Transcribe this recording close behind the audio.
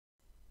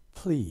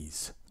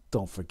please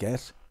don't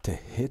forget to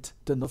hit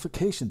the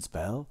notifications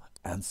bell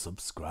and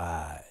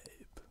subscribe.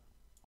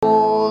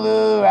 Oh,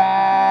 the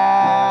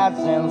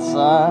rising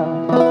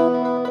sun.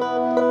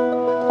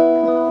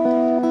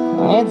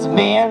 It's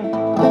been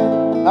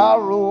a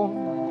rule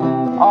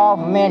of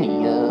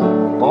many a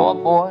poor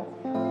boy,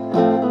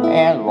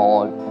 and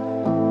Lord,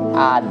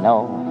 I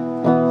know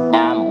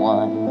I'm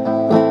one.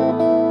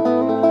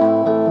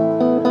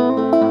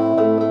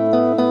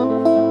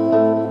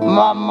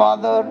 My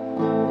mother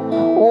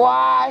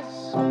was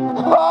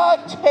a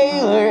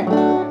tailor.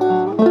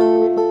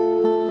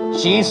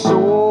 She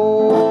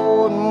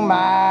sewed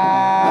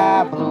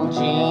my blue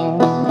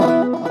jeans.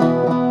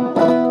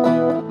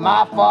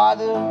 My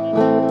father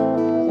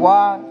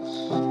was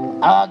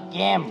a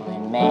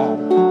gambling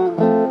man,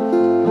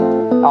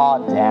 all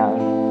down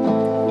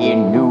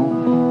in New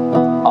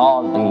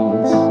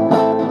Orleans.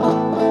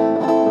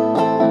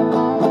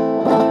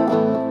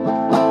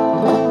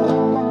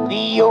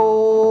 The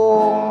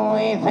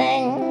only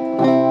thing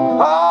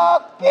a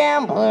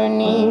gambler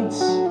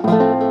needs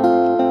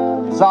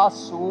is a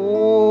suitcase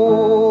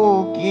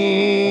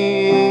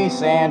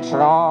and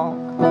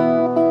trunk.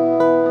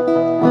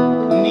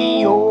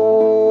 The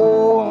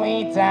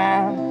only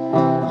time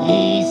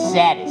he's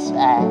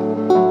satisfied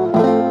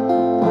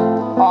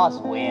was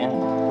when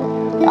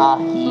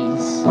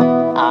he's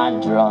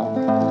undrunk.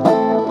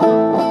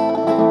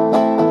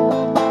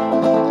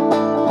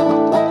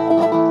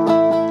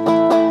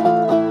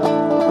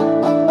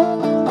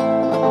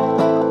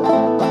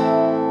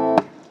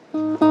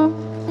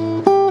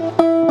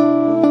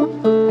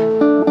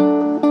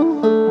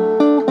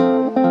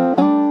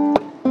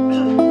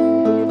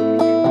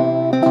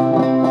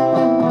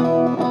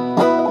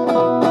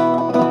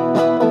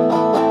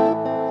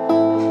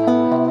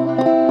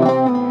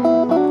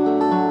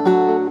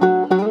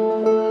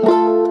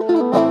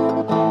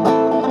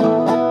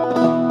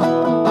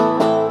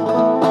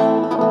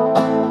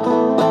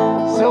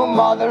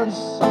 Mothers,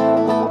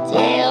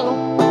 tell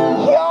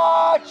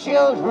your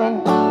children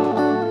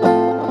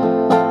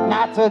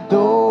not to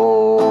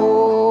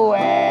do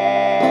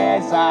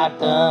as I've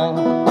done,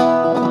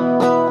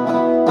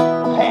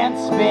 and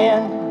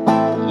spend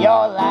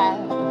your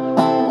life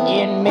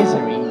in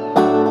misery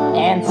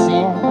and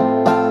sin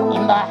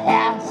in the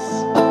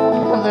house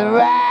of the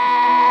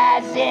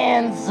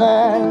rising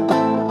sun.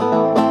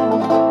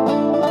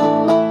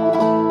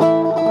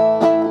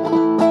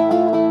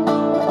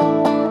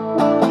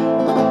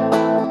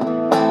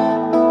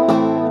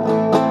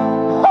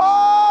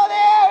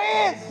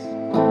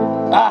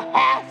 A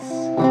house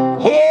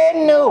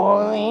in New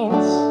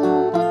Orleans,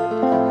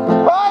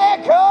 oh, they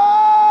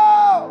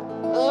call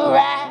the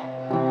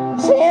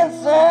rising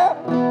sun.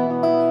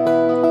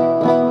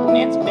 And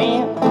it's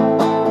been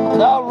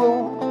the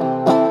rule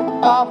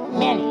of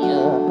many a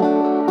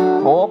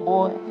poor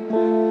boy,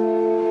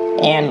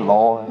 and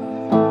Lord,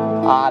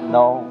 I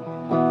know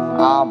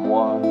I'm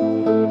one.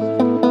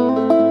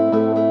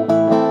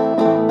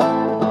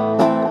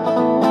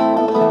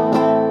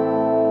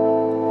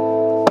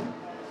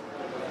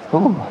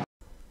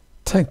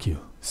 Thank you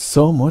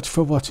so much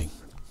for watching.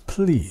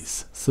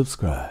 Please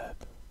subscribe.